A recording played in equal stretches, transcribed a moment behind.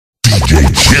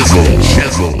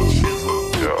Chiszle.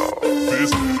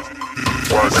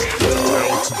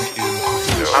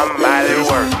 I'm mighty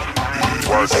work.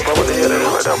 What the hell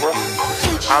is that, bro?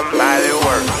 I'm mighty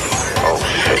work. Oh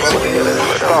shit, what the hell is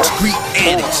that? Street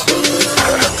addict.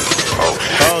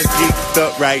 I'm geeked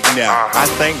up right now. I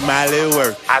think Miley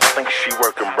work. I think she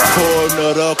working, bro. Pour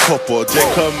another couple,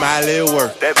 just cause Miley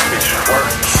work. That bitch work.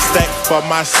 Stack for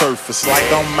my surface like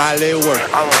I'm Miley work.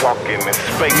 I'm walking in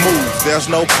space. Move, there's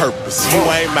no purpose. You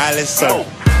ain't Miley surf.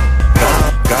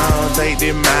 Gone take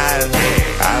the Miley.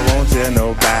 I won't tell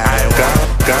nobody.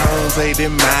 Gone take the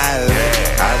Miley.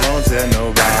 I won't tell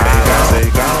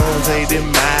nobody. Gone take the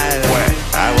Miley.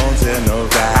 I won't tell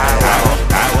nobody.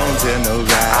 I won't tell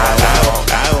nobody.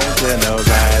 I won't tell nobody.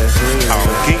 I'm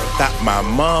geeked out my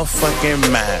motherfucking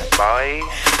mind. Boy,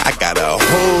 I got a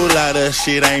whole lot of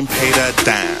shit, I ain't paid a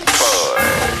dime.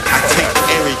 I take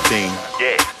everything,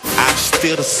 yeah, I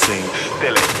still the same.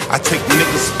 still it. I take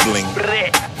niggas bling,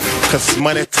 cause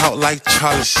money talk like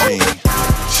Charlie Sheen.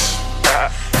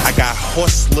 I got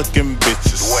horse-looking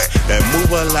bitches that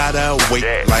move a lot of weight,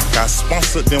 like I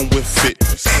sponsored them with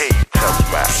fitness. Hey,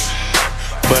 tough man.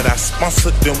 But I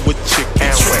sponsored them with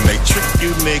chickens, and they trick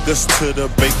you niggas to the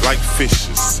bait like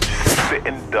fishes.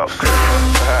 Sitting duck.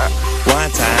 One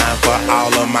time for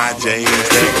all of my J's,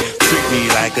 they treat me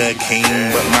like a king,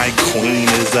 but my queen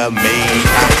is a maid.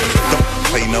 I don't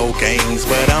play no games,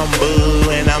 but I'm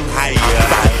boo and I'm higher.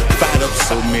 Fired up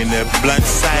so many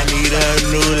blunts, I need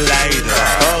a new lighter.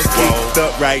 I'm geeked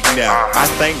up right now, I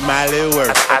think Miley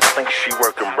work. I think she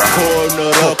working, bro. Pour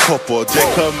another couple, just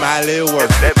cause Miley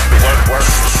work. That bitch work.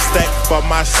 Stack for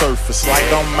my surface like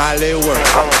I'm Miley work.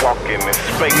 I'm walking in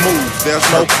space. Move, there's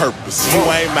no purpose. You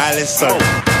ain't Miley surf.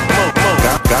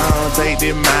 Gone take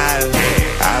the Miley.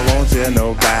 I won't tell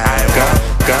nobody.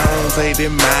 Gone take the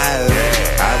Miley.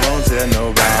 I won't tell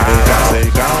nobody.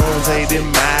 Gone take the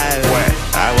Miley.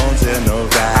 I won't tell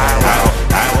nobody.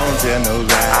 I won't tell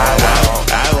nobody.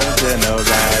 I won't tell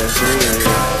nobody.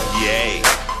 Yeah,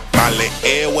 Miley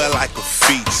everywhere like a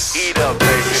feast. Eat up,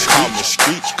 baby. Call me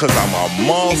Screech, cause I'm a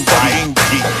motherfucking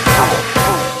geek.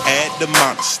 Add the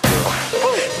monster.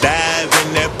 Dive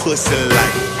in that pussy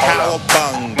like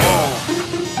cowabunga.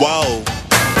 Whoa,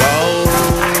 whoa.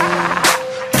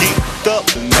 Geeked up,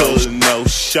 no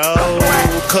show.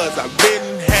 Cause I been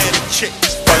had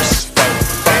chicks first.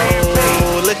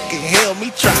 Look at him,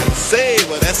 he tryna say,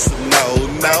 but that's a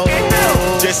no.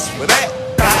 Just for that,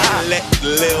 I let the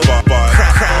little boy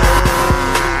cry.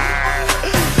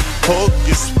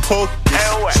 Hocus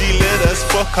pocus, she let us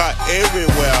fuck her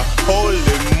everywhere. Holy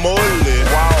moly,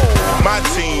 wow. My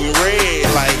team red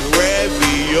like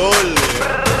ravioli.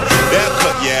 They'll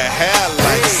cut your hair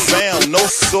like Sam, no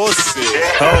saucy.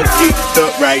 I'm geeked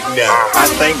up right now, I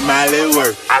think Miley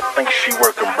work. I think she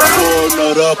working, bro. Pour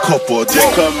another couple,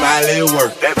 just cause Miley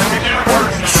work. That bitch work.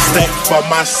 Stack for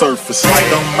my surface like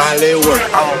I'm Miley work.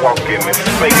 I'm walking in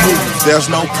space. Move, there's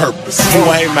no purpose. You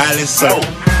ain't Miley surf.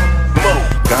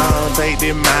 Gone take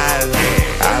the Miley.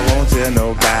 I won't tell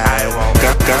nobody.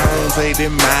 Gone take the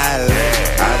Miley.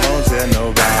 I won't tell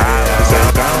nobody.